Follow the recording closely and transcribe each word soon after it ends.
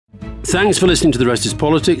Thanks for listening to The Rest is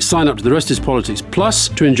Politics. Sign up to The Rest is Politics Plus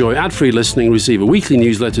to enjoy ad-free listening, receive a weekly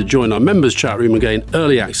newsletter, join our members' chat room and gain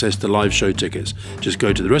early access to live show tickets. Just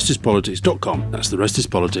go to therestispolitics.com. That's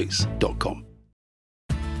therestispolitics.com.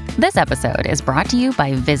 This episode is brought to you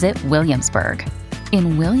by Visit Williamsburg.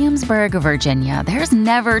 In Williamsburg, Virginia, there's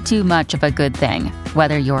never too much of a good thing.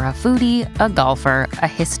 Whether you're a foodie, a golfer, a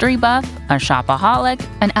history buff, a shopaholic,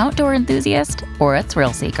 an outdoor enthusiast, or a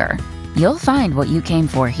thrill seeker, you'll find what you came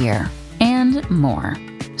for here and more.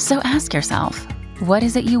 So ask yourself, what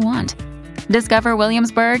is it you want? Discover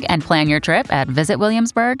Williamsburg and plan your trip at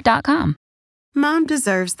visitwilliamsburg.com. Mom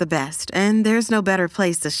deserves the best, and there's no better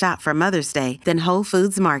place to shop for Mother's Day than Whole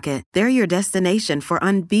Foods Market. They're your destination for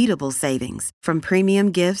unbeatable savings, from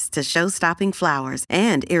premium gifts to show-stopping flowers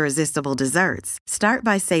and irresistible desserts. Start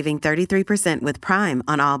by saving 33% with Prime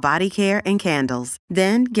on all body care and candles.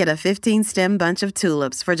 Then get a 15-stem bunch of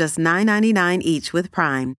tulips for just $9.99 each with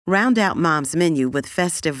Prime. Round out Mom's menu with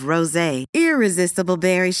festive rosé, irresistible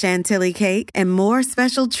berry chantilly cake, and more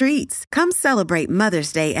special treats. Come celebrate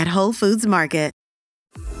Mother's Day at Whole Foods Market.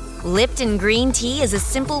 Lipton Green Tea is a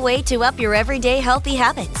simple way to up your everyday healthy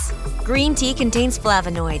habits. Green tea contains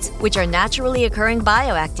flavonoids, which are naturally occurring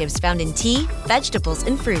bioactives found in tea, vegetables,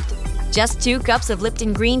 and fruit. Just 2 cups of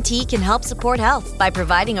Lipton Green Tea can help support health by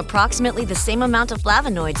providing approximately the same amount of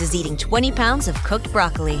flavonoids as eating 20 pounds of cooked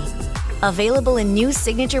broccoli. Available in new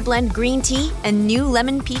Signature Blend Green Tea and new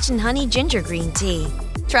Lemon Peach and Honey Ginger Green Tea.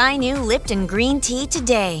 Try new Lipton Green Tea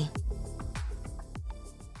today.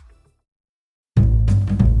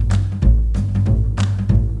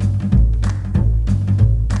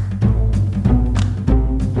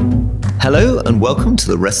 Hello and welcome to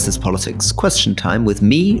The Rest is Politics Question Time with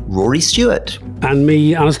me, Rory Stewart. And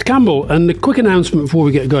me, Alistair Campbell. And a quick announcement before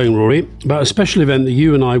we get going, Rory, about a special event that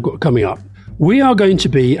you and I have got coming up. We are going to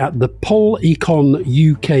be at the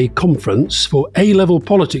PolEcon UK conference for A-level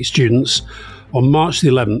politics students on March the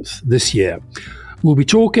 11th this year. We'll be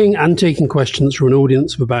talking and taking questions from an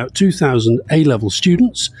audience of about 2,000 A-level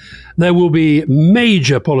students. There will be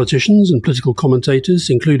major politicians and political commentators,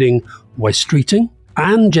 including Wes Streeting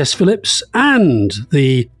and Jess Phillips, and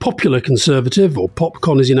the popular Conservative, or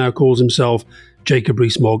PopCon as he now calls himself, Jacob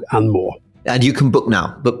Rees-Mogg, and more. And you can book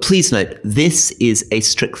now, but please note, this is a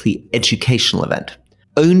strictly educational event.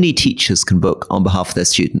 Only teachers can book on behalf of their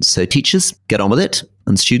students. So teachers, get on with it,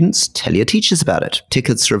 and students, tell your teachers about it.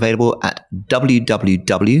 Tickets are available at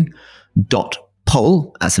www.pol,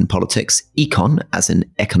 as in politics, econ, as in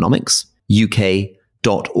economics,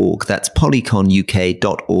 uk.org. That's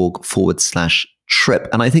poleconuk.org/trip.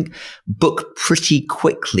 And I think book pretty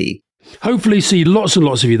quickly. Hopefully see lots and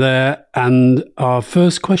lots of you there. And our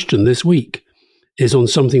first question this week is on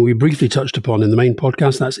something we briefly touched upon in the main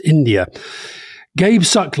podcast. That's India. Gabe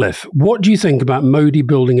Sutcliffe, what do you think about Modi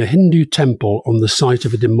building a Hindu temple on the site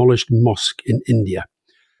of a demolished mosque in India?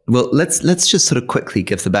 Well, let's just sort of quickly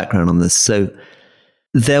give the background on this. So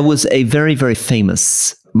there was a very, very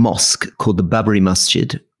famous mosque called the Babri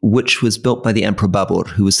Masjid, which was built by the Emperor Babur,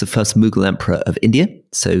 who was the first Mughal emperor of India.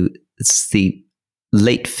 So it's the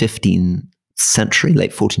late 15th century,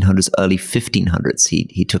 late 1400s, early 1500s,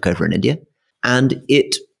 he took over in India. And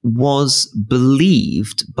it was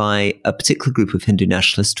believed by a particular group of Hindu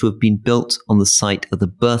nationalists to have been built on the site of the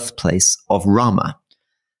birthplace of Rama,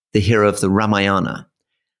 the hero of the Ramayana.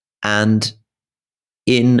 And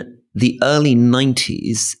in the early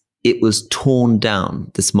 90s, it was torn down.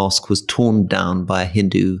 This mosque was torn down by a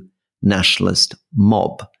Hindu nationalist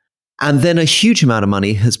mob. And then a huge amount of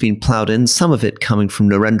money has been plowed in, some of it coming from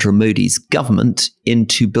Narendra Modi's government,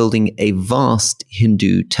 into building a vast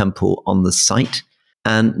Hindu temple on the site.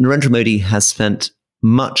 And Narendra Modi has spent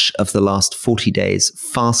much of the last 40 days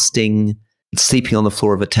fasting, sleeping on the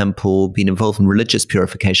floor of a temple, been involved in religious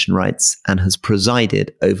purification rites, and has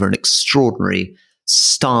presided over an extraordinary,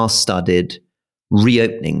 star-studded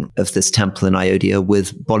reopening of this temple in Ayodhya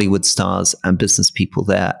with Bollywood stars and business people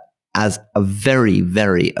there as a very,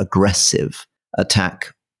 very aggressive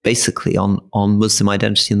attack, basically on Muslim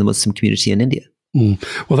identity and the Muslim community in India.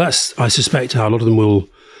 Well, that's, I suspect, how a lot of them will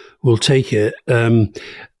take it.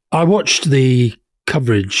 I watched the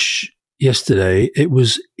coverage yesterday. It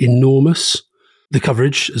was enormous, the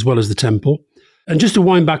coverage as well as the temple. And just to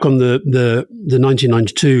wind back on the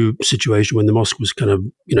 1992 situation when the mosque was kind of,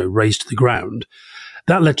 razed to the ground,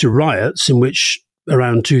 that led to riots in which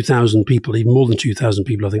around 2,000 people, even more than 2,000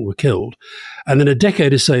 people, I think, were killed. And then a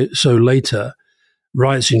decade or so later,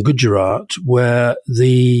 riots in Gujarat, where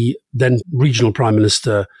the then regional Prime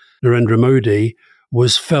Minister, Narendra Modi,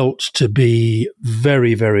 was felt to be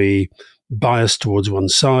very, very biased towards one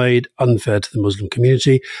side, unfair to the Muslim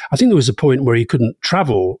community. I think there was a point where he couldn't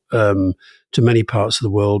travel to many parts of the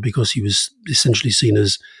world because he was essentially seen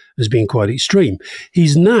as being quite extreme.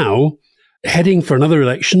 He's now heading for another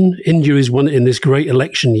election. India is one in this great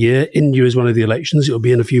election year. India is one of the elections. It will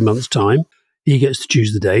be in a few months' time. He gets to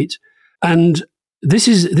choose the date. And this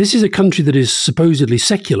is a country that is supposedly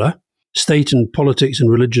secular. State and politics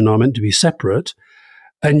and religion are meant to be separate.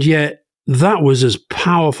 And yet that was as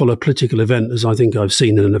powerful a political event as I think I've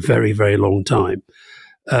seen in a very, very long time.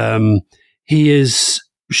 He is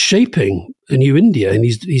shaping a new India, and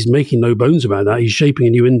he's making no bones about that. He's shaping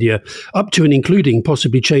a new India up to and including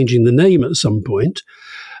possibly changing the name at some point.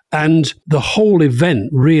 And the whole event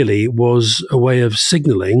really was a way of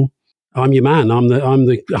signalling, I'm your man. I'm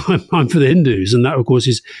for the Hindus, and that, of course,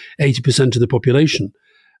 is 80% of the population.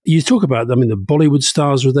 You talk about, the Bollywood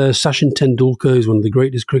stars were there. Sachin Tendulkar is one of the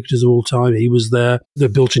greatest cricketers of all time. He was there. They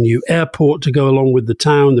built a new airport to go along with the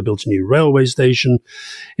town. They built a new railway station.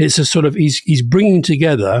 It's a sort of, he's bringing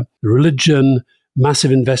together religion,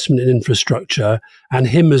 massive investment in infrastructure, and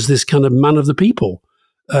him as this kind of man of the people,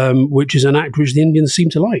 which is an act which the Indians seem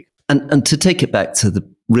to like. And to take it back to the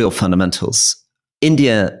real fundamentals,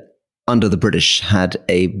 India under the British had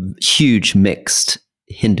a huge mixed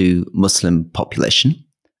Hindu-Muslim population,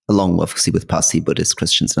 along obviously with Parsi, Buddhist,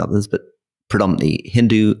 Christians and others, but predominantly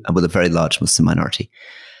Hindu and with a very large Muslim minority.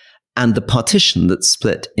 And the partition that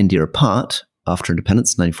split India apart after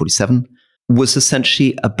independence in 1947 was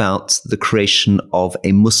essentially about the creation of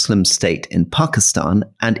a Muslim state in Pakistan,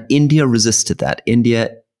 and India resisted that. India,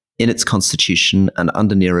 in its constitution and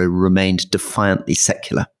under Nehru, remained defiantly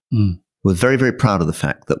secular. We're very, very proud of the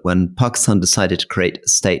fact that when Pakistan decided to create a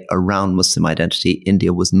state around Muslim identity,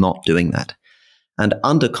 India was not doing that. And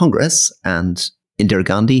under Congress and Indira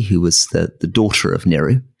Gandhi, who was the daughter of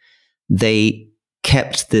Nehru, they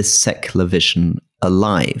kept this secular vision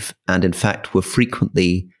alive and, in fact, were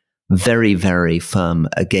frequently very, very firm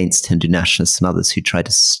against Hindu nationalists and others who tried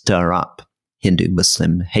to stir up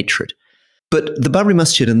Hindu-Muslim hatred. But the Babri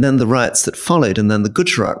Masjid and then the riots that followed and then the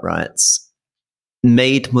Gujarat riots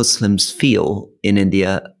made Muslims feel in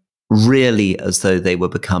India really as though they were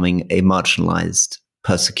becoming a marginalized,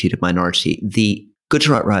 persecuted minority. The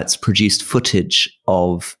Gujarat riots produced footage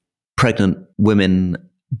of pregnant women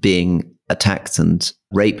being attacked and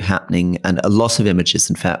rape happening, and a lot of images,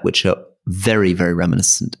 in fact, which are very, very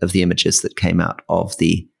reminiscent of the images that came out of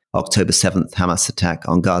the October 7th Hamas attack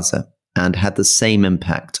on Gaza, and had the same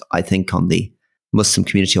impact, I think, on the Muslim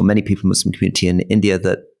community, or many people in the Muslim community in India,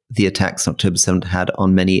 that the attacks on October 7th had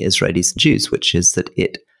on many Israelis and Jews, which is that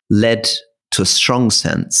it led to a strong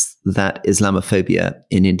sense that Islamophobia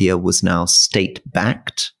in India was now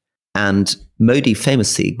state-backed. And Modi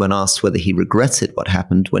famously, when asked whether he regretted what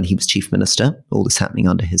happened when he was chief minister, all this happening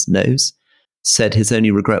under his nose, said his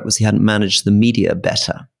only regret was he hadn't managed the media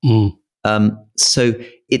better. So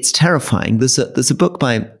it's terrifying. There's a book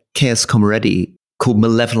by K.S. Komareddy called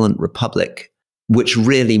Malevolent Republic, which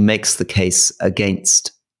really makes the case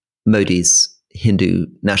against Modi's Hindu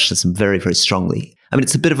nationalism very, very strongly. I mean,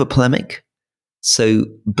 it's a bit of a polemic.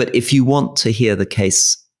 But if you want to hear the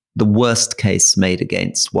case, the worst case made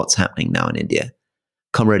against what's happening now in India,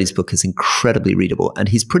 Komareddy's book is incredibly readable, and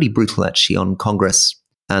he's pretty brutal actually on Congress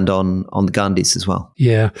and on the Gandhis as well.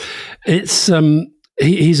 Yeah, it's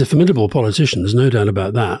he's a formidable politician. There's no doubt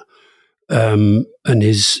about that. And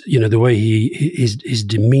his, the way his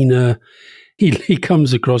demeanor, he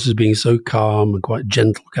comes across as being so calm and quite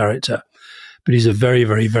gentle character. But he's a very,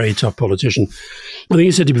 very, very tough politician. I think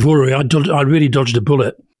you said to you before, I really dodged a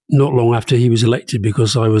bullet not long after he was elected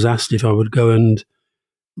because I was asked if I would go and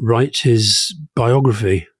write his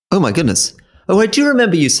biography. Oh, my goodness. Oh, I do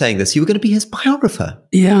remember you saying this. You were going to be his biographer.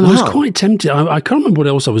 Yeah, and wow. I was quite tempted. I can't remember what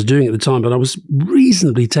else I was doing at the time, but I was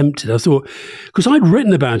reasonably tempted. I thought, because I'd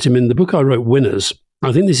written about him in the book I wrote, Winners.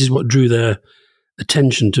 I think this is what drew their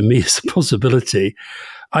attention to me as a possibility.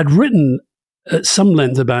 I'd written at some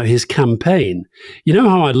length about his campaign. You know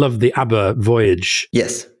how I loved the ABBA voyage?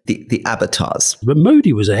 Yes, the avatars. But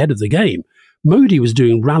Modi was ahead of the game. Modi was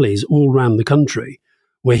doing rallies all around the country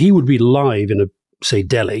where he would be live in, say,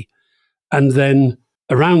 Delhi, and then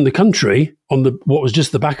around the country on what was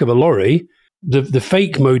just the back of a lorry, the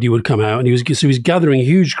fake Modi would come out, and he was gathering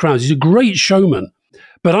huge crowds. He's a great showman.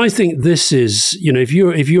 But I think this is, if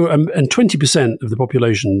you're and 20% of the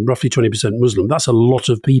population, roughly 20% Muslim, that's a lot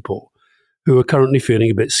of people who are currently feeling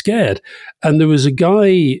a bit scared. And there was a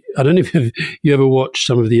guy, I don't know if you ever watched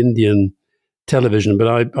some of the Indian television, but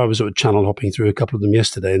I was sort of channel hopping through a couple of them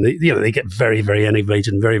yesterday, and they get very, very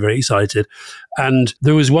enervated and very, very excited. And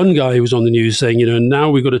there was one guy who was on the news saying, now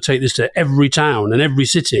we've got to take this to every town and every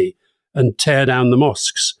city and tear down the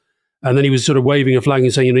mosques. And then he was sort of waving a flag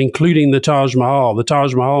and saying, including the Taj Mahal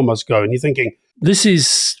must go. And you're thinking, this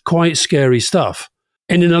is quite scary stuff.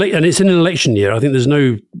 And it's in an election year. I think there's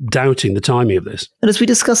no doubting the timing of this. And as we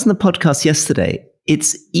discussed in the podcast yesterday,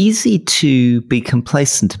 it's easy to be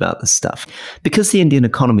complacent about this stuff because the Indian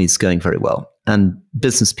economy is going very well. And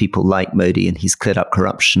business people like Modi, and he's cleared up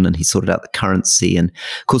corruption and he sorted out the currency. And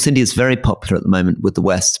of course, India is very popular at the moment with the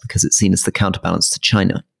West because it's seen as the counterbalance to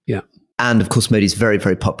China. Yeah. And of course, Modi's very,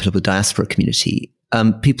 very popular with the diaspora community.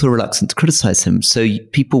 People are reluctant to criticize him. So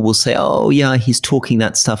people will say, oh, yeah, he's talking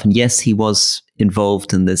that stuff. And yes, he was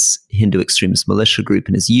involved in this Hindu extremist militia group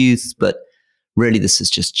in his youth, but really this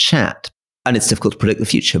is just chat. And it's difficult to predict the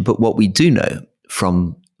future. But what we do know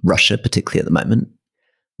from Russia, particularly at the moment,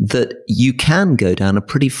 that you can go down a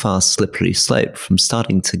pretty fast, slippery slope from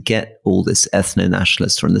starting to get all this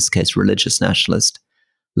ethno-nationalist, or in this case, religious nationalist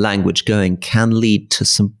language going, can lead to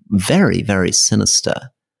some very, very sinister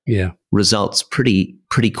results pretty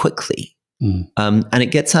quickly. And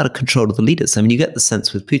it gets out of control of the leaders. I mean, you get the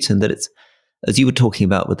sense with Putin that it's, as you were talking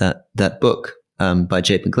about with that book by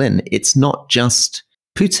Jay McGlynn, it's not just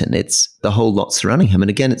Putin, it's the whole lot surrounding him. And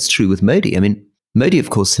again, it's true with Modi. I mean, Modi, of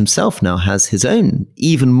course, himself now has his own,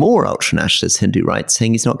 even more ultra-nationalist Hindu right,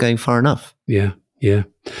 saying he's not going far enough. Yeah.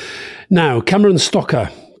 Now, Cameron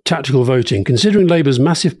Stocker, tactical voting. Considering Labour's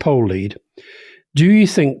massive poll lead, do you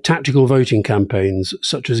think tactical voting campaigns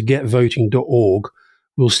such as getvoting.org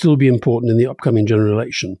will still be important in the upcoming general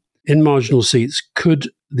election? In marginal seats, could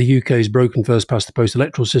the UK's broken first-past-the-post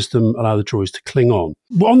electoral system allow the Tories to cling on?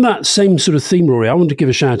 On that same sort of theme, Rory, I want to give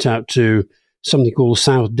a shout-out to something called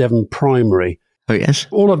South Devon Primary. Oh, yes.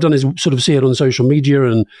 All I've done is sort of see it on social media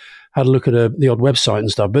and had a look at the odd website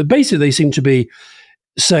and stuff. But basically, they seem to be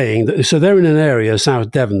saying that, so they're in an area,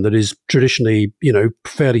 South Devon, that is traditionally,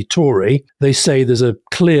 fairly Tory. They say there's a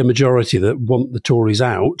clear majority that want the Tories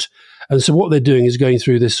out. And so what they're doing is going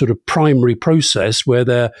through this sort of primary process where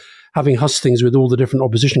they're having hustings with all the different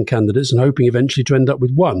opposition candidates and hoping eventually to end up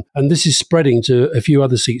with one. And this is spreading to a few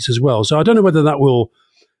other seats as well. So I don't know whether that will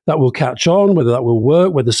catch on, whether that will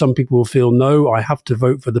work, whether some people will feel, no, I have to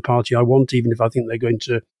vote for the party I want, even if I think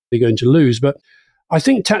they're going to lose. But I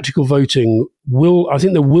think tactical voting I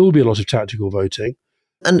think there will be a lot of tactical voting.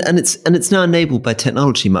 And it's now enabled by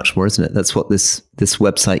technology much more, isn't it? That's what this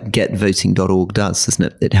website getvoting.org does, isn't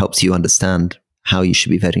it? It helps you understand how you should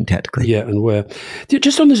be voting tactically. Yeah, and where.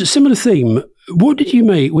 Just on this similar theme, what did you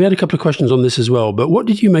make? We had a couple of questions on this as well, but what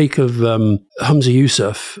did you make of Humza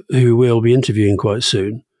Yousaf, who we'll be interviewing quite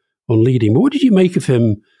soon on Leading? But what did you make of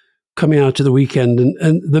him coming out to the weekend?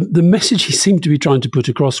 And the message he seemed to be trying to put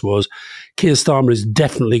across was, Keir Starmer is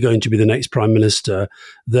definitely going to be the next Prime Minister.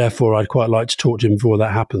 Therefore, I'd quite like to talk to him before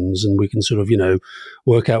that happens, and we can sort of,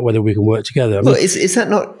 work out whether we can work together. Well, is that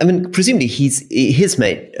not, presumably his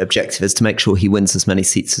main objective is to make sure he wins as many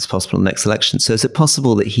seats as possible in the next election. So is it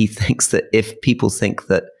possible that he thinks that if people think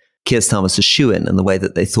that Keir Starmer's a shoo-in in the way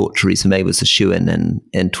that they thought Theresa May was a shoo-in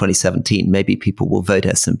in 2017, maybe people will vote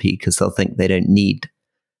SNP because they'll think they don't need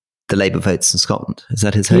the Labour votes in Scotland? Is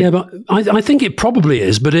that his hope? Yeah, but I think it probably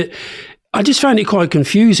is. But I just found it quite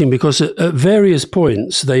confusing because at various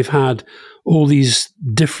points they've had all these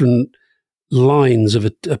different lines of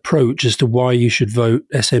approach as to why you should vote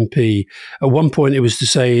SNP. At one point, it was to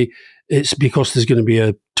say it's because there's going to be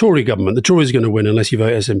a Tory government. The Tories are going to win unless you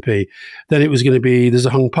vote SNP. Then it was going to be there's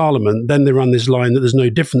a hung parliament. Then they ran this line that there's no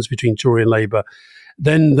difference between Tory and Labour.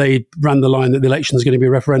 Then they ran the line that the election is going to be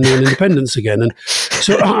a referendum on independence again. And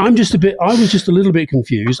so I was just a little bit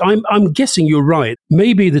confused. I'm guessing you're right.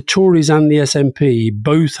 Maybe the Tories and the SNP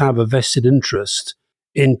both have a vested interest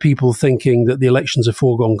in people thinking that the election's a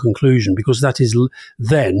foregone conclusion, because that is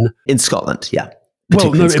then in Scotland, yeah.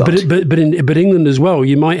 Well, no, but England as well,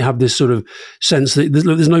 you might have this sort of sense that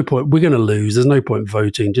there's no point. We're going to lose. There's no point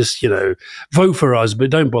voting. Just vote for us, but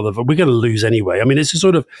don't bother. We're going to lose anyway. I mean, it's a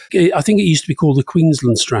sort of. I think it used to be called the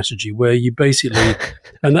Queensland strategy, where you basically,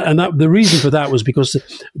 and that the reason for that was because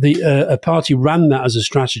a party ran that as a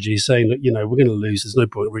strategy, saying that we're going to lose. There's no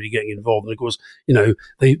point really getting involved. And of course,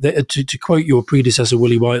 they to quote your predecessor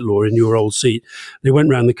Willie Whitelaw in your old seat, they went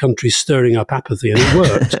around the country stirring up apathy, and it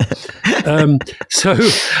worked. So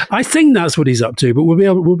I think that's what he's up to, but we'll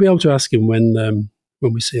be able to ask him when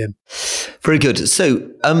we see him. Very good. So,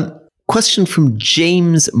 question from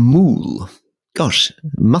James Moole. Gosh,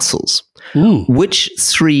 muscles. Ooh. Which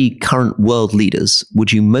three current world leaders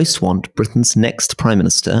would you most want Britain's next Prime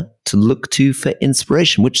Minister to look to for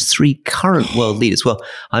inspiration? Which three current world leaders? Well,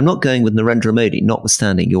 I'm not going with Narendra Modi,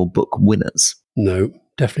 notwithstanding your book Winners. No,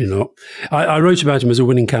 definitely not. I wrote about him as a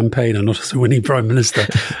winning campaigner, not as a winning Prime Minister.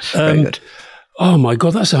 Very good. Oh my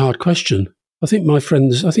God, that's a hard question. I think my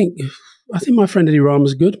friend Eddie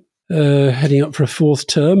Rama's good. Heading up for a fourth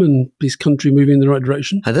term and this country moving in the right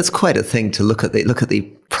direction. That's quite a thing to look at the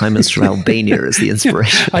Prime Minister of Albania as the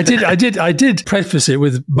inspiration. I did preface it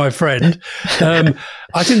with my friend.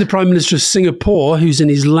 I think the Prime Minister of Singapore, who's in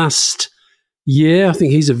his last year, I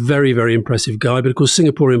think he's a very, very impressive guy. But of course,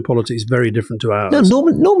 Singaporean politics is very different to ours. No,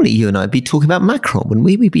 normally you and I would be talking about Macron. When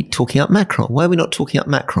we'd be talking about Macron. Why are we not talking about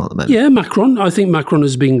Macron at the moment? Yeah, Macron. I think Macron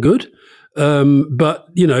has been good. But,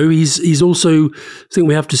 he's also, I think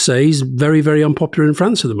we have to say, he's very, very unpopular in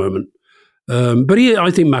France at the moment. But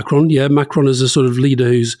I think Macron is a sort of leader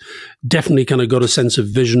who's definitely kind of got a sense of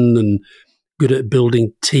vision and good at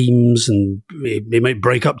building teams, and he might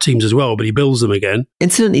break up teams as well, but he builds them again.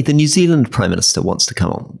 Incidentally, the New Zealand Prime Minister wants to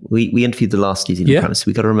come on. We interviewed the last New Zealand Prime Minister.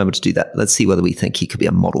 We've got to remember to do that. Let's see whether we think he could be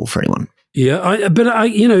a model for anyone. Yeah,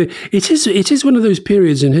 it is one of those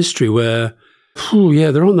periods in history where,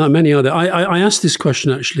 there aren't that many, are there? I asked this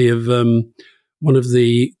question actually of one of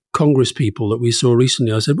the Congress people that we saw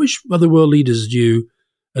recently. I said, which other world leaders do you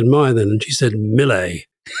admire then? And she said, Milei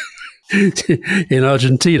in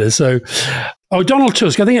Argentina. So, Donald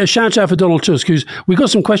Tusk. I think a shout out for Donald Tusk, who's, we've got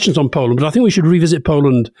some questions on Poland, but I think we should revisit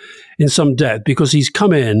Poland in some depth because he's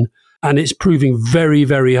come in and it's proving very,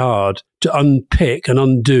 very hard to unpick and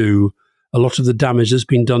undo a lot of the damage that's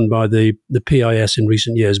been done by the PIS in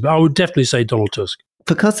recent years. But I would definitely say Donald Tusk.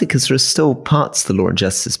 Partly because there are still parts of the Law and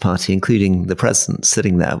Justice Party, including the president,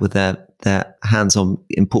 sitting there with their hands on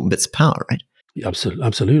important bits of power, right?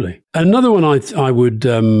 Absolutely. Another one I would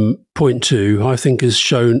point to, I think has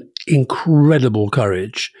shown incredible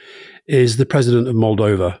courage, is the president of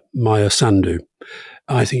Moldova, Maya Sandu.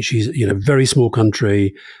 I think she's a very small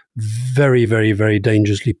country, very, very, very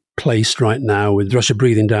dangerously placed right now with Russia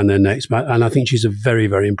breathing down their necks. And I think she's a very,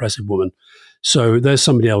 very impressive woman. So there's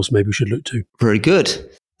somebody else maybe we should look to. Very good.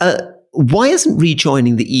 Why isn't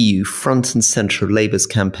rejoining the EU front and centre of Labour's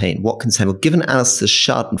campaign? Watkins Samuel, given Alistair's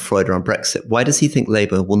schadenfreude on Brexit, why does he think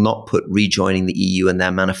Labour will not put rejoining the EU in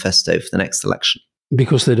their manifesto for the next election?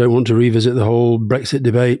 Because they don't want to revisit the whole Brexit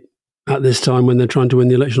debate at this time when they're trying to win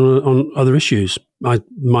the election on other issues. I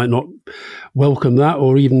might not welcome that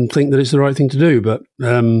or even think that it's the right thing to do, but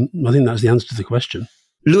I think that's the answer to the question.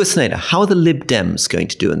 Lewis Nader, how are the Lib Dems going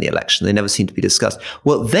to do in the election? They never seem to be discussed.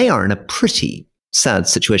 Well, they are in a pretty sad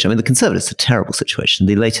situation. I mean, the Conservatives are a terrible situation.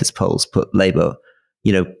 The latest polls put Labour,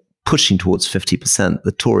 pushing towards 50%,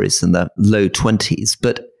 the Tories in the low 20s.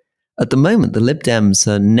 But at the moment, the Lib Dems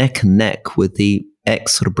are neck and neck with the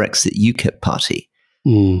ex-sort of Brexit UKIP party.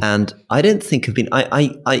 And I don't think have been,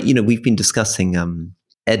 we've been discussing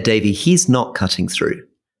Ed Davey. He's not cutting through.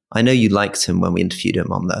 I know you liked him when we interviewed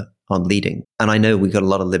him on Leading. And I know we got a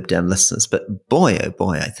lot of Lib Dem listeners, but boy, oh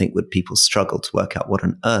boy, I think would people struggle to work out what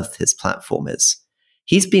on earth his platform is.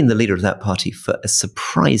 He's been the leader of that party for a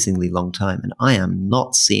surprisingly long time, and I am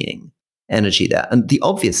not seeing energy there. And the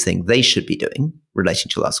obvious thing they should be doing, relating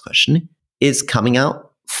to your last question, is coming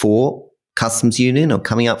out for customs union or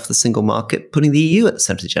coming out for the single market, putting the EU at the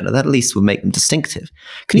centre of the agenda. That at least would make them distinctive.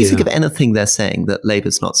 Can you think of anything they're saying that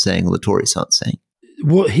Labour's not saying or the Tories aren't saying?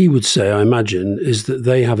 What he would say, I imagine, is that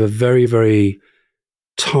they have a very, very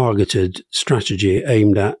targeted strategy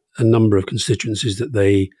aimed at a number of constituencies that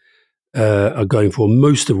they are going for,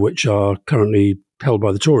 most of which are currently held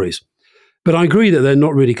by the Tories. But I agree that they're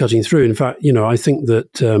not really cutting through. In fact, I think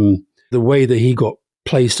that the way that he got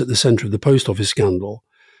placed at the centre of the post office scandal,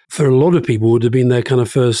 for a lot of people, would have been their kind of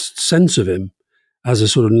first sense of him as a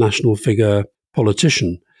sort of national figure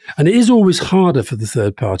politician. And it is always harder for the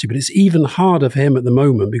third party, but it's even harder for him at the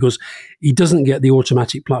moment because he doesn't get the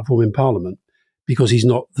automatic platform in Parliament because he's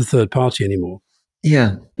not the third party anymore.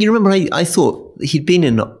 Yeah. You remember, I thought he'd been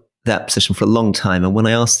in that position for a long time. And when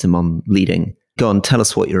I asked him on Leading, go on, tell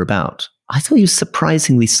us what you're about, I thought he was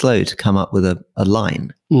surprisingly slow to come up with a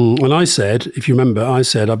line. And I said, if you remember, I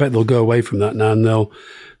bet they'll go away from that now and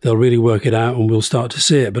they'll really work it out and we'll start to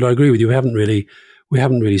see it. But I agree with you, we haven't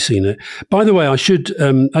really seen it. By the way, I should,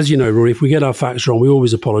 as you know, Rory, if we get our facts wrong, we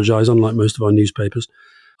always apologise, unlike most of our newspapers.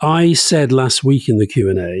 I said last week in the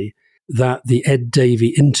Q&A that the Ed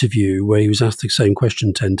Davey interview, where he was asked the same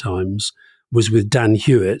question 10 times, was with Dan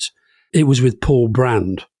Hewitt. It was with Paul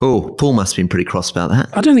Brand. Oh, Paul must have been pretty cross about that.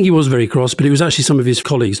 I don't think he was very cross, but it was actually some of his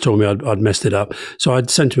colleagues told me I'd messed it up. So I'd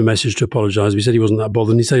sent him a message to apologise. He said he wasn't that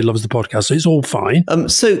bothered and he said he loves the podcast, so it's all fine.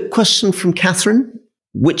 So question from Catherine.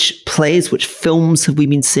 Which plays, which films have we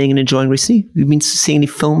been seeing and enjoying recently? Have we been seeing any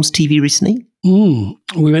films, TV recently?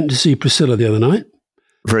 We went to see Priscilla the other night.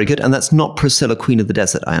 Very good. And that's not Priscilla, Queen of the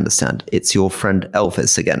Desert, I understand. It's your friend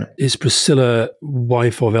Elvis again. It's Priscilla,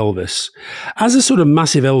 wife of Elvis. As a sort of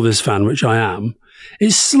massive Elvis fan, which I am,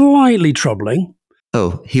 it's slightly troubling.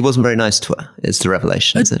 Oh, he wasn't very nice to her, is the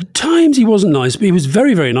revelation, is it? At times he wasn't nice, but he was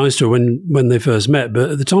very, very nice to her when they first met.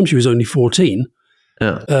 But at the time she was only 14.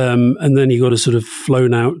 Yeah. And then he got sort of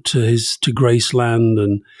flown out to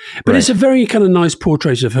Graceland. But Right. It's a very kind of nice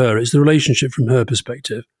portrait of her. It's the relationship from her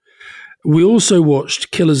perspective. We also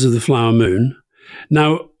watched Killers of the Flower Moon.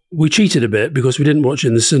 Now, we cheated a bit because we didn't watch it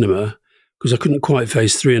in the cinema because I couldn't quite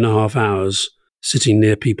face 3.5 hours sitting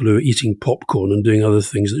near people who are eating popcorn and doing other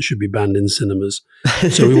things that should be banned in cinemas.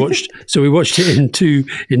 So we watched it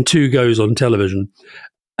in two goes on television.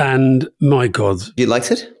 And my God. You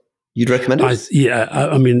liked it? You'd recommend it?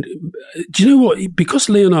 I mean, do you know what? Because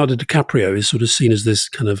Leonardo DiCaprio is sort of seen as this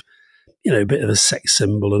kind of, a bit of a sex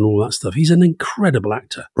symbol and all that stuff. He's an incredible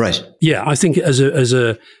actor. Right. Yeah, I think as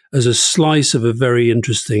a slice of a very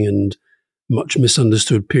interesting and much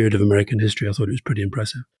misunderstood period of American history, I thought it was pretty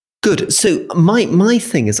impressive. Good. So my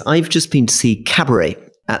thing is I've just been to see Cabaret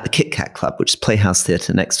at the Kit Kat Club, which is Playhouse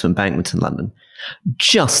Theatre next to Embankment in London.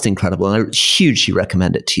 Just incredible. And I hugely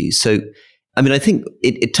recommend it to you. So, I mean, I think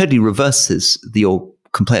it totally reverses your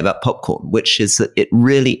complaint about popcorn, which is that it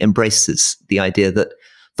really embraces the idea that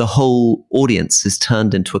the whole audience is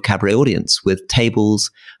turned into a cabaret audience with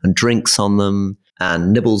tables and drinks on them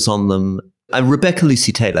and nibbles on them. Rebecca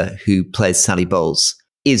Lucy Taylor, who plays Sally Bowles,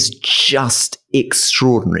 is just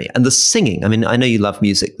extraordinary. And the singing, I mean, I know you love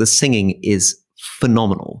music. The singing is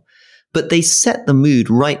phenomenal. But they set the mood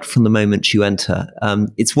right from the moment you enter.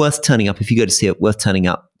 It's worth turning up, if you go to see it, worth turning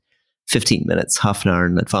up 15 minutes, half an hour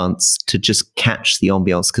in advance to just catch the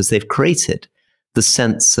ambiance, because they've created the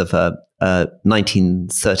sense of a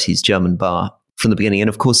 1930s German bar from the beginning. And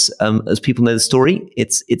of course, as people know the story,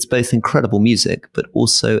 it's both incredible music, but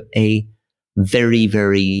also a very,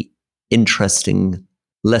 very interesting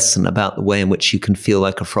lesson about the way in which you can feel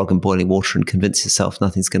like a frog in boiling water and convince yourself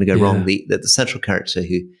nothing's going to go wrong. The central character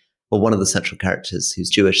one of the central characters who's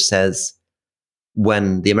Jewish says,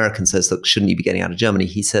 when the American says, look, shouldn't you be getting out of Germany?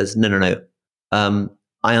 He says, no.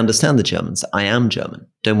 I understand the Germans. I am German.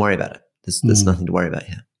 Don't worry about it. There's nothing to worry about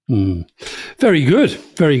here. Very good.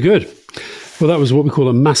 Very good. Well, that was what we call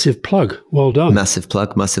a massive plug. Well done. Massive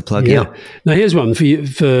plug. Yeah. Now, here's one for you,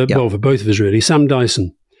 for both of us, really. Sam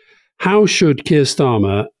Dyson. How should Keir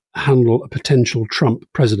Starmer handle a potential Trump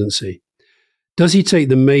presidency? Does he take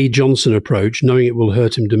the May Johnson approach, knowing it will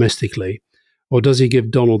hurt him domestically, or does he give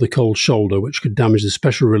Donald the cold shoulder, which could damage the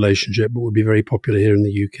special relationship but would be very popular here in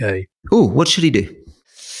the UK? Oh, what should he do?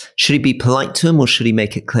 Should he be polite to him, or should he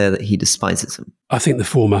make it clear that he despises him? I think the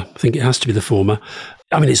former. I think it has to be the former.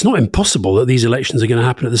 I mean, it's not impossible that these elections are going to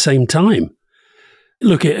happen at the same time.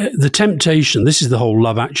 Look, the temptation, this is the whole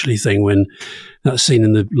Love Actually thing, when that scene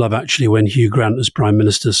in the Love Actually when Hugh Grant as Prime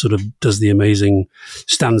Minister sort of does the amazing,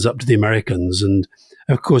 stands up to the Americans. And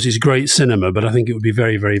of course, it's great cinema, but I think it would be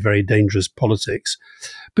very, very, very dangerous politics.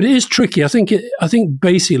 But it is tricky. I think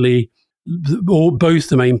basically both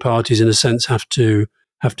the main parties, in a sense, have to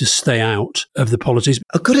stay out of the politics.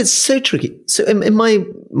 Oh God, it's so tricky. So in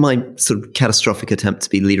my sort of catastrophic attempt to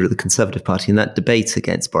be leader of the Conservative Party in that debate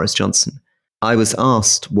against Boris Johnson, I was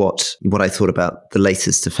asked what I thought about the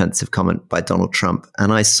latest offensive comment by Donald Trump.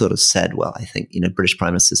 And I sort of said, well, I think, British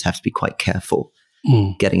prime ministers have to be quite careful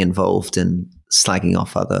getting involved in slagging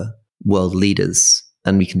off other world leaders.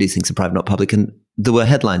 And we can do things in private, not public. And there were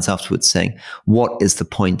headlines afterwards saying, what is the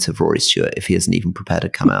point of Rory Stewart if he isn't even prepared to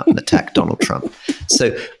come out and attack Donald Trump?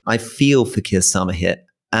 So I feel for Keir Starmer here.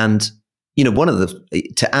 And,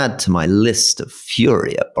 to add to my list of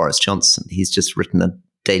fury at Boris Johnson, he's just written a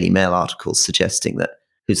Daily Mail article suggesting that,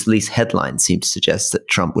 whose least headline seemed to suggest that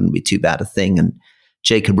Trump wouldn't be too bad a thing. And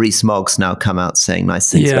Jacob Rees-Mogg's now come out saying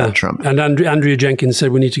nice things about Trump. And Andrea Jenkins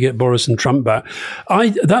said we need to get Boris and Trump back.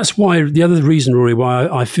 That's why, the other reason, Rory, why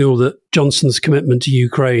I feel that Johnson's commitment to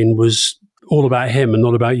Ukraine was all about him and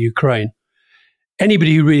not about Ukraine.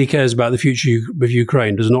 Anybody who really cares about the future of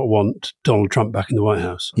Ukraine does not want Donald Trump back in the White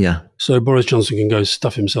House. Yeah. So Boris Johnson can go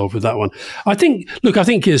stuff himself with that one. I think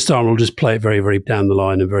Keir Starmer will just play it very, very down the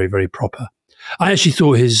line and very, very proper. I actually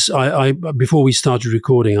thought before we started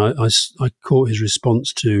recording, I caught his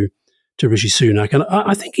response to Rishi Sunak. And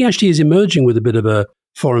I think he actually is emerging with a bit of a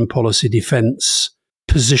foreign policy defence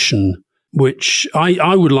position, which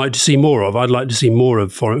I would like to see more of. I'd like to see more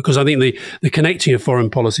of foreign, because I think the connecting of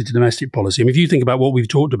foreign policy to domestic policy, I mean, if you think about what we've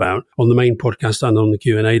talked about on the main podcast and on the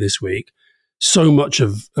Q&A this week, so much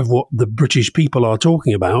of what the British people are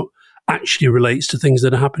talking about actually relates to things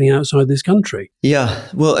that are happening outside this country. Yeah.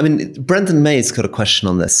 Well, I mean, Brendan May's got a question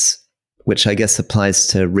on this. which I guess applies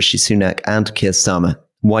to Rishi Sunak and Keir Starmer.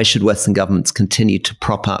 Why should Western governments continue to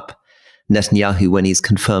prop up Netanyahu when he's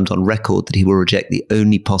confirmed on record that he will reject the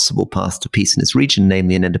only possible path to peace in his region,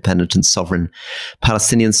 namely an independent and sovereign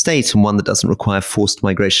Palestinian state, and one that doesn't require forced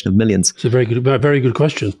migration of millions? It's a very good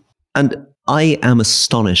question. And I am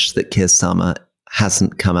astonished that Keir Starmer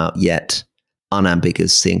hasn't come out yet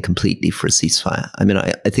unambiguously and completely for a ceasefire. I mean,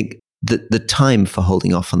 I think that the time for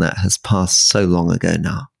holding off on that has passed so long ago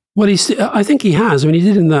now. Well, I think he has. I mean, he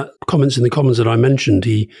did in the comments that I mentioned.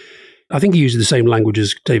 I think he uses the same language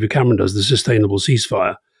as David Cameron does, the sustainable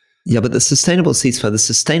ceasefire. Yeah, but the sustainable ceasefire, the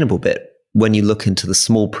sustainable bit, when you look into the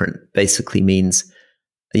small print, basically means,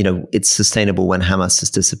 it's sustainable when Hamas has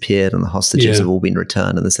disappeared and the hostages have all been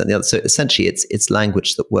returned and this and the other. So essentially, it's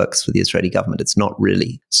language that works for the Israeli government. It's not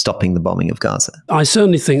really stopping the bombing of Gaza. I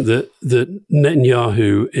certainly think that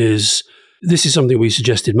Netanyahu this is something we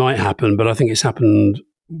suggested might happen, but I think it's happened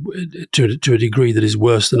to a degree that is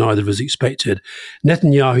worse than either of us expected.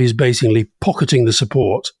 Netanyahu is basically pocketing the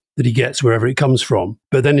support that he gets wherever it comes from.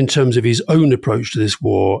 But then in terms of his own approach to this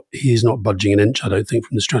war, he is not budging an inch, I don't think,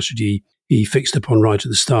 from the strategy he fixed upon right at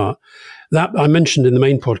the start. That I mentioned in the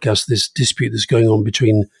main podcast, this dispute that's going on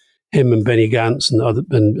between him and Benny Gantz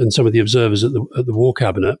and some of the observers at the War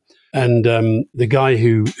Cabinet. And the guy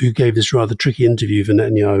who gave this rather tricky interview for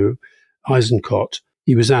Netanyahu, Eisenkot,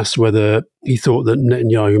 he was asked whether he thought that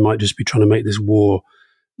Netanyahu might just be trying to make this war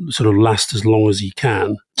sort of last as long as he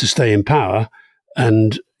can to stay in power.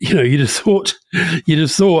 And, you'd have thought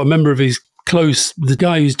a member of his the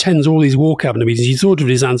guy who attends all these war cabinet meetings, he thought of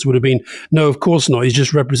his answer would have been, no, of course not. He's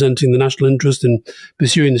just representing the national interest and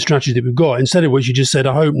pursuing the strategy that we've got. Instead of which he just said,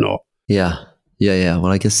 I hope not. Yeah. Well,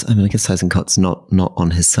 I guess Eisenkot's not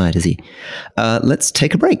on his side, is he? Let's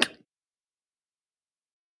take a break.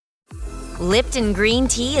 Lipton Green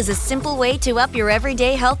Tea is a simple way to up your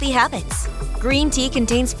everyday healthy habits. Green tea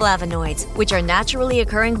contains flavonoids, which are naturally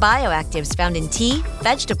occurring bioactives found in tea,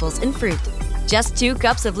 vegetables, and fruit. Just 2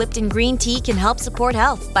 cups of Lipton Green Tea can help support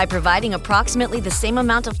health by providing approximately the same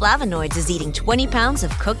amount of flavonoids as eating 20 pounds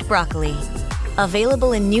of cooked broccoli.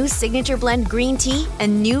 Available in new Signature Blend Green Tea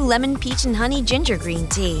and new Lemon Peach and Honey Ginger Green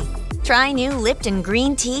Tea. Try new Lipton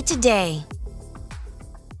Green Tea today.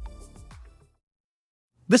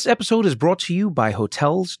 This episode is brought to you by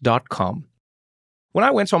Hotels.com. When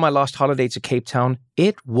I went on my last holiday to Cape Town,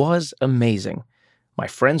 it was amazing. My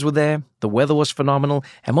friends were there, the weather was phenomenal,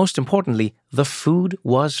 and most importantly, the food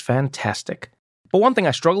was fantastic. But one thing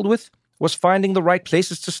I struggled with was finding the right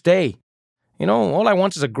places to stay. All I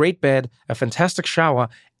want is a great bed, a fantastic shower,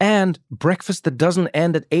 and breakfast that doesn't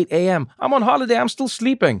end at 8 a.m. I'm on holiday, I'm still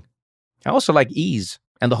sleeping. I also like ease,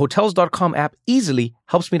 and the Hotels.com app easily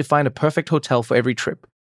helps me to find a perfect hotel for every trip.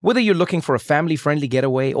 Whether you're looking for a family-friendly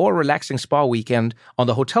getaway or a relaxing spa weekend, on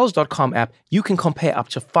the Hotels.com app, you can compare up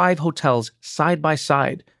to 5 hotels side by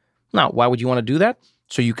side. Now, why would you want to do that?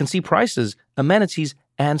 So you can see prices, amenities,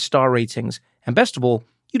 and star ratings. And best of all,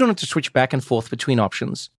 you don't have to switch back and forth between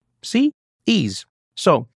options. See? Ease.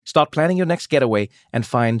 So, start planning your next getaway and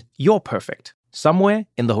find your perfect somewhere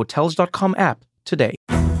in the Hotels.com app today.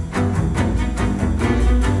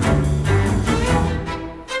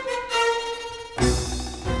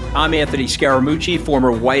 I'm Anthony Scaramucci,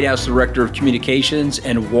 former White House Director of Communications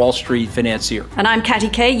and Wall Street financier. And I'm Katty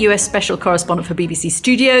Kay, US Special Correspondent for BBC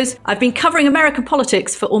Studios. I've been covering American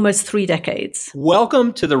politics for almost 3 decades.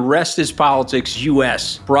 Welcome to The Rest is Politics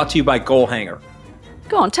US, brought to you by Goalhanger.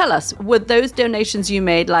 Go on, tell us, were those donations you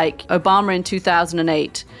made, like Obama in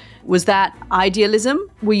 2008, was that idealism?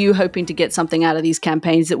 Were you hoping to get something out of these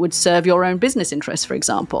campaigns that would serve your own business interests, for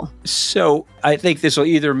example? So I think this will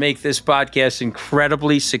either make this podcast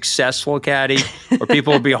incredibly successful, Katty, or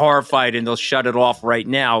people will be horrified and they'll shut it off right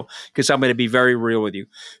now because I'm going to be very real with you.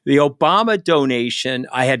 The Obama donation,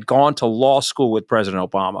 I had gone to law school with President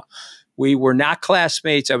Obama. We were not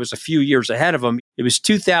classmates. I was a few years ahead of him. It was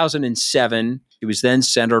 2007. He was then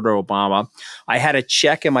Senator Obama. I had a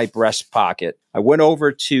check in my breast pocket. I went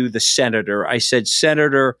over to the senator. I said,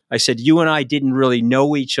 Senator, you and I didn't really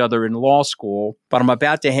know each other in law school, but I'm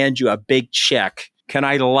about to hand you a big check. Can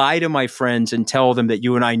I lie to my friends and tell them that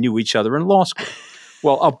you and I knew each other in law school?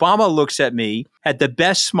 Well, Obama looks at me, had the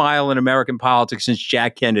best smile in American politics since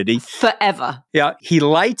Jack Kennedy. Forever. Yeah, he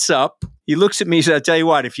lights up. He looks at me and says, I'll tell you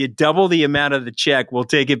what, if you double the amount of the check, we'll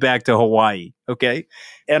take it back to Hawaii, okay?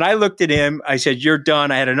 And I looked at him. I said, you're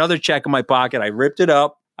done. I had another check in my pocket. I ripped it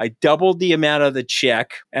up. I doubled the amount of the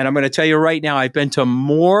check. And I'm going to tell you right now, I've been to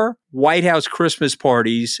more White House Christmas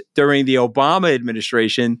parties during the Obama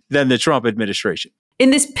administration than the Trump administration. In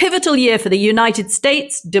this pivotal year for the United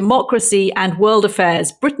States, democracy, and world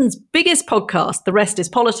affairs, Britain's biggest podcast, The Rest is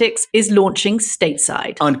Politics, is launching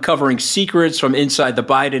stateside. Uncovering secrets from inside the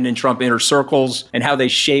Biden and Trump inner circles and how they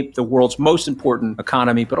shape the world's most important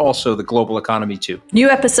economy, but also the global economy too. New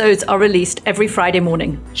episodes are released every Friday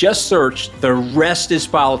morning. Just search The Rest is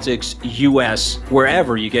Politics US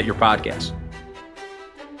wherever you get your podcasts.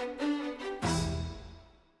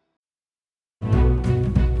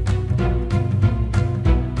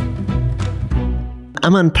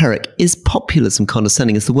 Aman Perik, is populism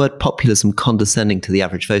condescending? Is the word populism condescending to the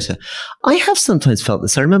average voter? I have sometimes felt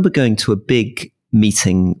this. I remember going to a big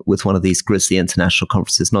meeting with one of these grisly international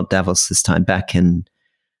conferences, not Davos this time, back in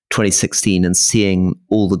 2016, and seeing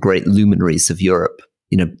all the great luminaries of Europe,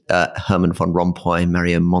 Herman van Rompuy,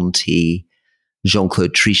 Mario Monti,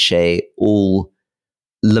 Jean-Claude Trichet, all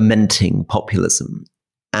lamenting populism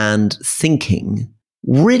and thinking,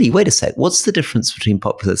 really, wait a sec, what's the difference between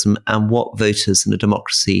populism and what voters in a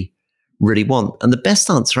democracy really want? And the best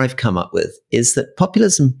answer I've come up with is that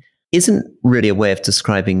populism isn't really a way of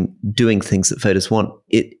describing doing things that voters want.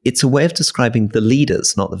 It's a way of describing the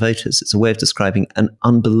leaders, not the voters. It's a way of describing an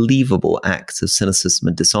unbelievable act of cynicism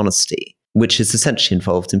and dishonesty, which is essentially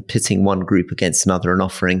involved in pitting one group against another and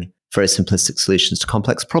offering very simplistic solutions to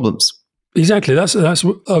complex problems. Exactly. That's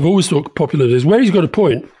what I've always thought populism is. Where he's got a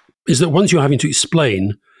point is that once you're having to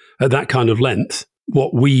explain at that kind of length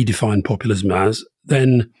what we define populism as,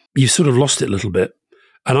 then you've sort of lost it a little bit.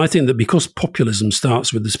 And I think that because populism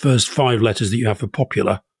starts with the first 5 letters that you have for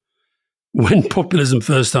popular, when populism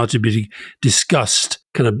first started to be discussed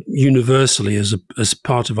kind of universally as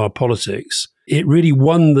part of our politics, it really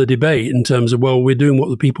won the debate in terms of, well, we're doing what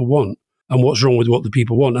the people want. And what's wrong with what the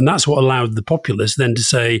people want? And that's what allowed the populists then to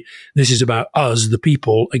say, this is about us, the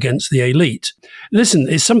people, against the elite. Listen,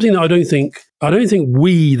 it's something that I don't think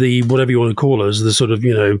we, the whatever you want to call us, the sort of,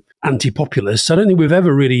 anti-populists, I don't think we've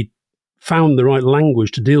ever really found the right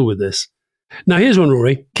language to deal with this. Now, here's one,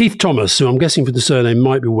 Rory. Keith Thomas, who I'm guessing for the surname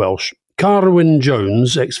might be Welsh. Carwyn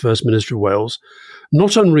Jones, ex-First Minister of Wales,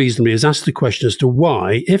 not unreasonably has asked the question as to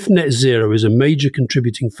why, if net zero is a major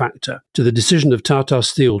contributing factor to the decision of Tata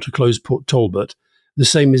Steel to close Port Talbot, the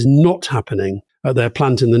same is not happening at their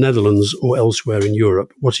plant in the Netherlands or elsewhere in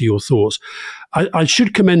Europe. What are your thoughts? I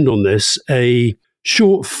should commend on this a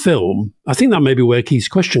short film. I think that may be where Keith's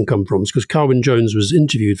question comes from, because Carwyn Jones was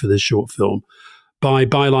interviewed for this short film by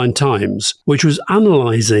Byline Times, which was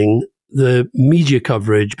analysing the media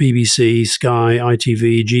coverage, BBC, Sky,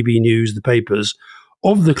 ITV, GB News, the papers,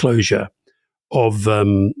 of the closure of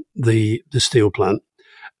the steel plant,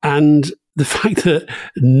 and the fact that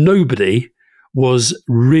nobody was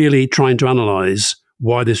really trying to analyse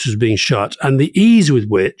why this was being shut, and the ease with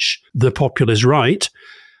which the populist right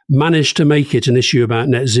managed to make it an issue about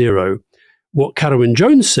net zero. What Carwyn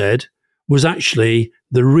Jones said was actually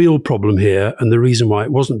the real problem here, and the reason why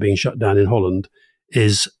it wasn't being shut down in Holland,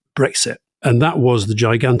 is Brexit. And that was the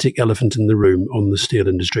gigantic elephant in the room on the steel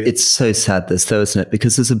industry. It's so sad this, though, isn't it?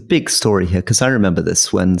 Because there's a big story here. Because I remember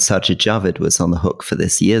this when Sajid Javid was on the hook for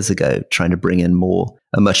this years ago, trying to bring in more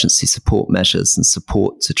emergency support measures and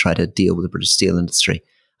support to try to deal with the British steel industry.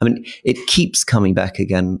 I mean, it keeps coming back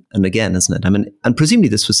again and again, isn't it? I mean, and presumably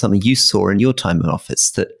this was something you saw in your time in office,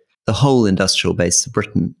 that the whole industrial base of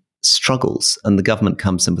Britain struggles and the government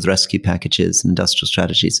comes in with rescue packages and industrial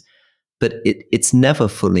strategies. But it's never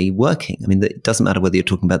fully working. I mean, it doesn't matter whether you're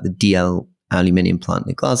talking about the DL aluminium plant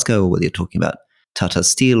in Glasgow or whether you're talking about Tata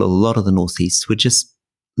Steel or a lot of the Northeast. We're just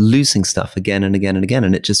losing stuff again and again and again.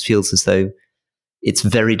 And it just feels as though it's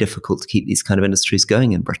very difficult to keep these kind of industries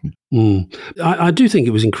going in Britain. I do think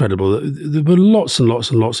it was incredible. There were lots and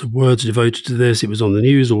lots and lots of words devoted to this. It was on the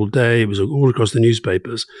news all day. It was all across the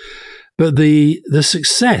newspapers. But the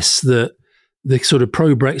success that the sort of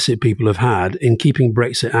pro-Brexit people have had in keeping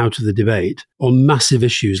Brexit out of the debate on massive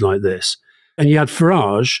issues like this. And you had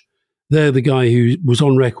Farage, they're the guy who was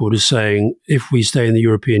on record as saying, if we stay in the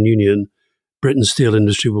European Union, Britain's steel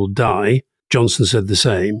industry will die. Johnson said the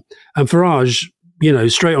same. And Farage,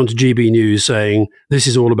 straight onto GB News saying, this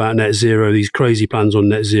is all about net zero, these crazy plans on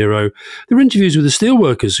net zero. There were interviews with the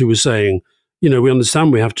steelworkers who were saying, we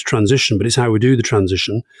understand we have to transition, but it's how we do the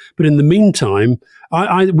transition. But in the meantime,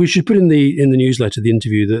 we should put in the newsletter the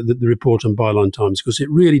interview, the report on Byline Times, because it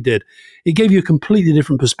really did. It gave you a completely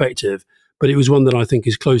different perspective, but it was one that I think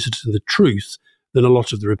is closer to the truth than a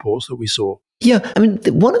lot of the reports that we saw. Yeah, I mean,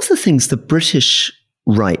 one of the things the British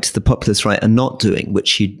right, the populist right, are not doing,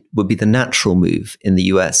 which would be the natural move in the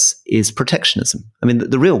US, is protectionism. I mean,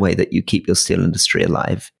 the real way that you keep your steel industry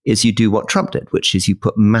alive is you do what Trump did, which is you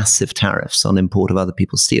put massive tariffs on import of other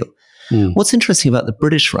people's steel. What's interesting about the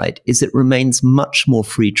British right is it remains much more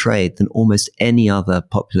free trade than almost any other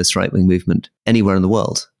populist right-wing movement anywhere in the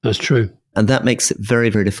world. That's true. And that makes it very,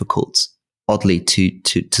 very difficult, oddly, to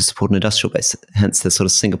support an industrial base, hence the sort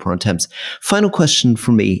of Singapore attempts. Final question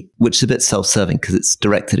from me, which is a bit self-serving because it's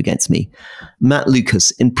directed against me. Matt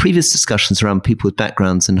Lucas, in previous discussions around people with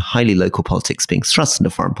backgrounds in highly local politics being thrust into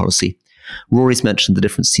foreign policy, Rory's mentioned the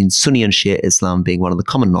difference between Sunni and Shia Islam being one of the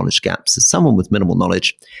common knowledge gaps. As someone with minimal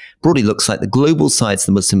knowledge, broadly looks like the global sides of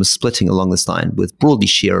the Muslim are splitting along this line, with broadly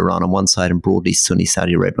Shia Iran on one side and broadly Sunni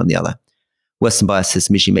Saudi Arabia on the other. Western biases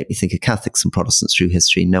immediately make me think of Catholics and Protestants through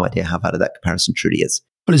history. No idea how valid that comparison truly is.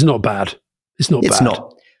 But it's not bad. It's not bad.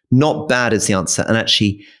 Not bad is the answer. And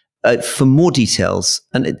actually, for more details,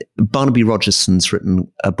 Barnaby Rogerson's written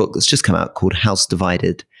a book that's just come out called House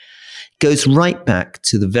Divided. Goes right back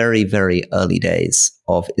to the very, very early days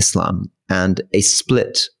of Islam and a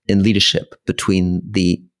split in leadership between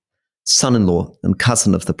the son-in-law and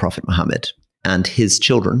cousin of the Prophet Muhammad and his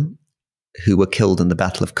children, who were killed in the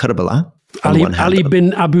Battle of Karbala. Ali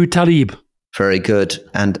bin Abu Talib. Very good.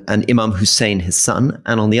 And Imam Hussein, his son.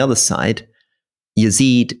 And on the other side,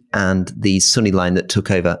 Yazid and the Sunni line that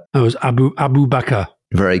took over. That was Abu Bakr.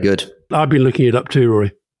 Very good. I've been looking it up too,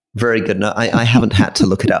 Rory. Very good. No, I haven't had to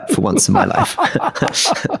look it up for once in my life.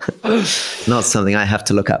 Not something I have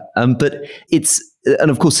to look up. But it's,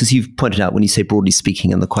 and of course, as you've pointed out, when you say broadly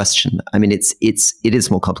speaking in the question, I mean, it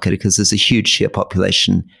is more complicated because there's a huge Shia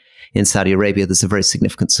population in Saudi Arabia. There's a very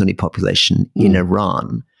significant Sunni population in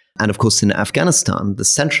Iran. And of course, in Afghanistan, the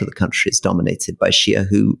center of the country is dominated by Shia,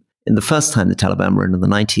 who, in the first time the Taliban were in the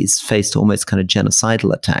 90s, faced almost kind of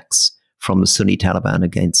genocidal attacks from the Sunni Taliban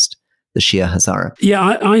against the Shia Hazara.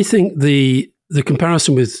 Yeah, I think the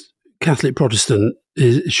comparison with Catholic Protestant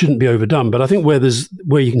shouldn't be overdone, but I think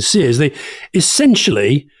where you can see is they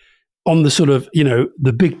essentially, on the sort of,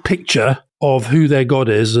 the big picture of who their God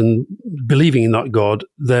is and believing in that God,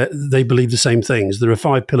 they believe the same things. There are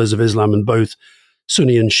 5 pillars of Islam, and both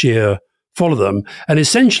Sunni and Shia follow them. And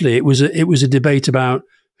essentially, it was a debate about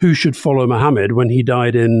who should follow Muhammad when he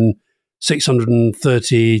died in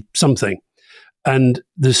 630 something. And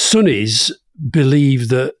the Sunnis believe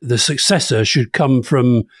that the successor should come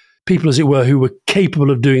from people, as it were, who were capable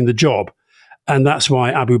of doing the job. And that's why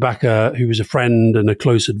Abu Bakr, who was a friend and a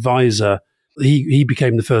close advisor, he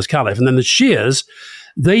became the first caliph. And then the Shias,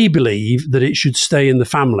 they believe that it should stay in the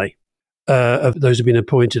family of those who've been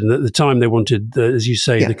appointed. And at the time, they wanted, as you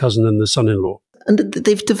say, the cousin and the son-in-law. And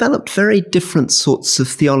they've developed very different sorts of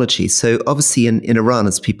theology. So obviously in Iran,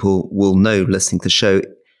 as people will know listening to the show,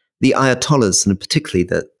 the Ayatollahs, and particularly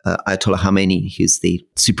the Ayatollah Khamenei, who's the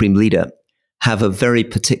supreme leader, have a very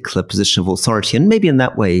particular position of authority. And maybe in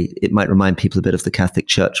that way, it might remind people a bit of the Catholic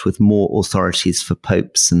Church with more authorities for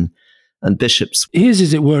popes and bishops. He is,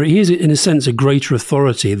 as it were, he is in a sense a greater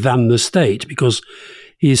authority than the state because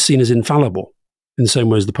he is seen as infallible in the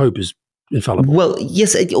same way as the Pope is infallible. Well,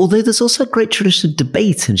 yes, although there's also a great tradition of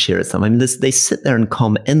debate in Shia Islam. I mean, they sit there in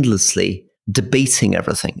Qom endlessly debating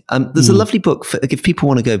everything. There's a lovely book, if people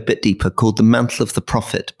want to go a bit deeper, called The Mantle of the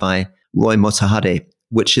Prophet by Roy Motahari,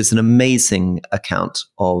 which is an amazing account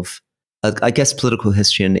of, I guess, political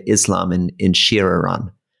history in Islam in Shia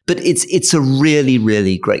Iran. But it's a really,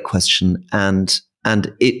 really great question. And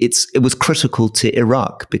it was critical to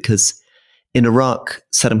Iraq because in Iraq,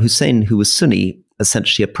 Saddam Hussein, who was Sunni,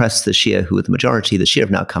 essentially oppressed the Shia, who were the majority. The Shia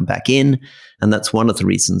have now come back in. And that's one of the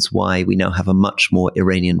reasons why we now have a much more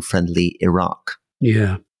Iranian-friendly Iraq.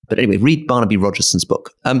 Yeah. But anyway, read Barnaby Rogerson's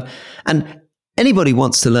book. And anybody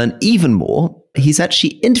wants to learn even more, he's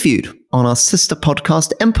actually interviewed on our sister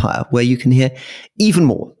podcast, Empire, where you can hear even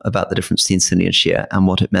more about the difference between Sunni and Shia and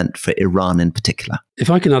what it meant for Iran in particular.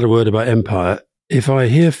 If I can add a word about Empire, if I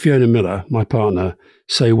hear Fiona Miller, my partner,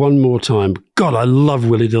 say one more time, God, I love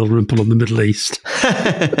Willie Dalrymple on the Middle East.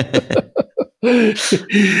 I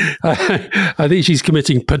think she's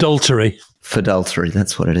committing pedultery. Fedultery,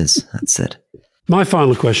 that's what it is. That's it. My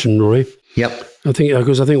final question, Rory. Yep. I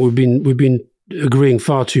think we've been agreeing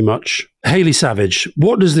far too much. Hayley Savage,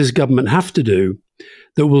 what does this government have to do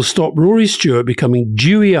that will stop Rory Stewart becoming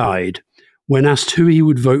dewy-eyed when asked who he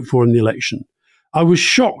would vote for in the election? I was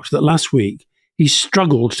shocked that last week he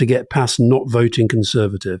struggled to get past not voting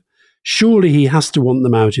Conservative. Surely he has to want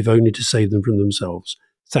them out if only to save them from themselves.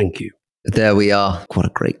 Thank you. There we are. What a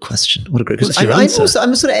great question. What a great question. What's your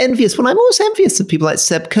I'm sort of envious. I'm also envious of people like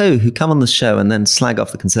Seb Coe who come on the show and then slag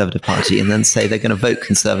off the Conservative Party and then say they're going to vote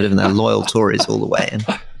Conservative and they're loyal Tories all the way. And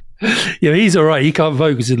Yeah, he's all right. He can't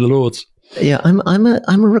vote because he's in the Lords. yeah, I'm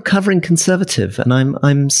a recovering Conservative, and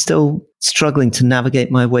I'm still struggling to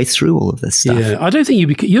navigate my way through all of this stuff. Yeah, I don't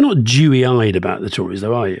think you're not dewy-eyed about the Tories,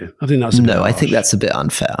 though, are you? I think that's a bit No, I harsh. think that's a bit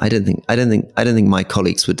unfair. I don't think my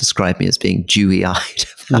colleagues would describe me as being dewy-eyed.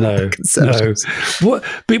 about No. Conservatives. What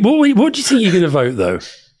do you think you're going to vote, though?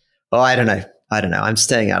 Oh, I don't know. I'm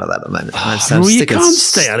staying out of that at the moment. Well, you can't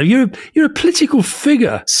stay out of it. You're a political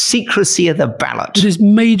figure. Secrecy of the ballot. With this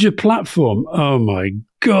major platform. Oh my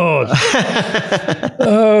God.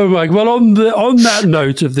 Oh my. Well, on that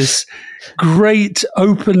note of this great,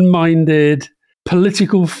 open-minded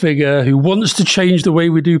political figure who wants to change the way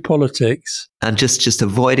we do politics. And just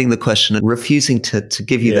avoiding the question and refusing to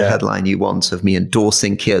give you the headline you want of me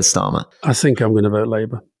endorsing Keir Starmer. I think I'm going to vote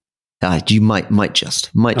Labour. You might just.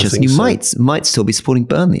 think You so. might still be supporting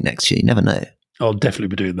Burnley next year. You never know. I'll definitely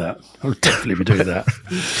be doing that.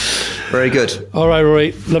 Very good. All right,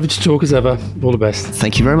 Rory. Lovely to talk as ever. All the best.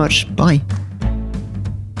 Thank you very much. Bye.